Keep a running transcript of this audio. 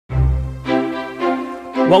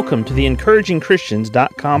Welcome to the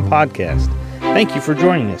EncouragingChristians.com podcast. Thank you for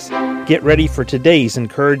joining us. Get ready for today's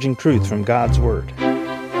encouraging truth from God's Word.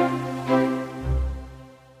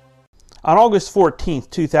 On August 14,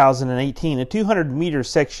 2018, a 200-meter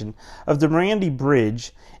section of the Morandi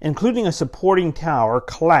Bridge, including a supporting tower,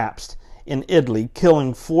 collapsed in Italy,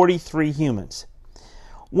 killing 43 humans.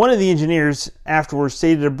 One of the engineers afterwards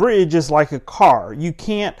stated, "A bridge is like a car. You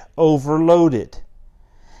can't overload it."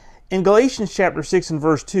 In Galatians chapter 6 and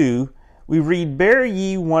verse 2, we read, "Bear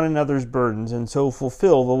ye one another's burdens, and so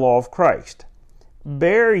fulfill the law of Christ."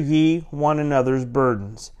 Bear ye one another's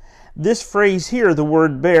burdens. This phrase here, the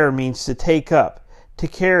word bear, means to take up, to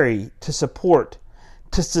carry, to support,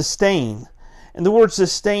 to sustain. And the word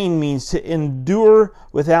sustain means to endure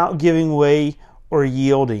without giving way or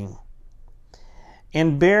yielding.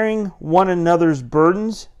 And bearing one another's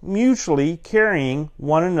burdens, mutually carrying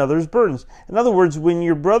one another's burdens. In other words, when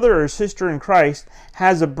your brother or sister in Christ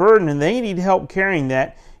has a burden and they need help carrying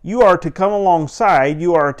that, you are to come alongside,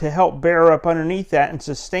 you are to help bear up underneath that and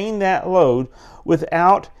sustain that load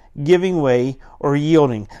without giving way or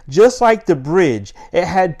yielding. Just like the bridge, it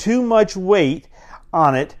had too much weight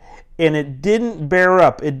on it and it didn't bear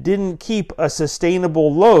up, it didn't keep a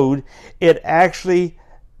sustainable load, it actually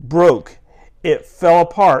broke. It fell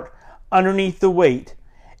apart underneath the weight.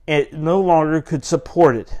 It no longer could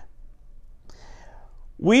support it.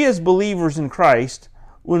 We as believers in Christ,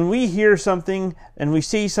 when we hear something and we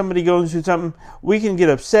see somebody going through something, we can get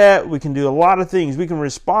upset, we can do a lot of things, we can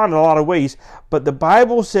respond in a lot of ways, but the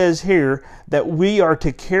Bible says here that we are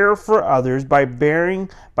to care for others by bearing,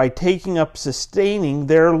 by taking up, sustaining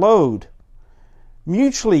their load,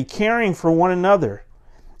 mutually caring for one another,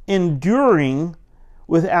 enduring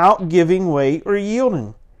without giving way or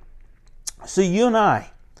yielding. So you and I,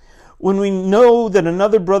 when we know that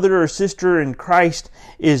another brother or sister in Christ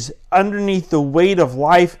is underneath the weight of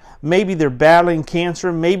life, maybe they're battling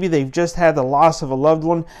cancer, maybe they've just had the loss of a loved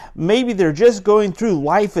one, maybe they're just going through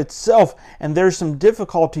life itself and there's some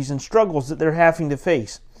difficulties and struggles that they're having to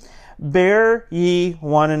face. Bear ye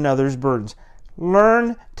one another's burdens.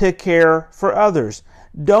 Learn to care for others.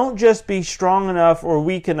 Don't just be strong enough or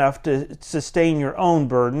weak enough to sustain your own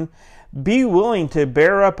burden. Be willing to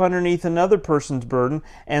bear up underneath another person's burden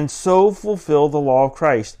and so fulfill the law of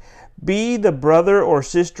Christ. Be the brother or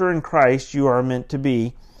sister in Christ you are meant to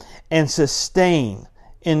be and sustain,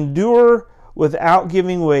 endure without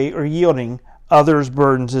giving way or yielding others'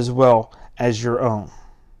 burdens as well as your own.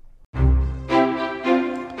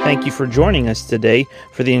 Thank you for joining us today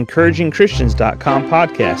for the EncouragingChristians.com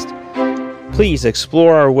podcast. Please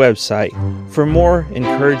explore our website for more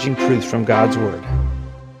encouraging truths from God's Word.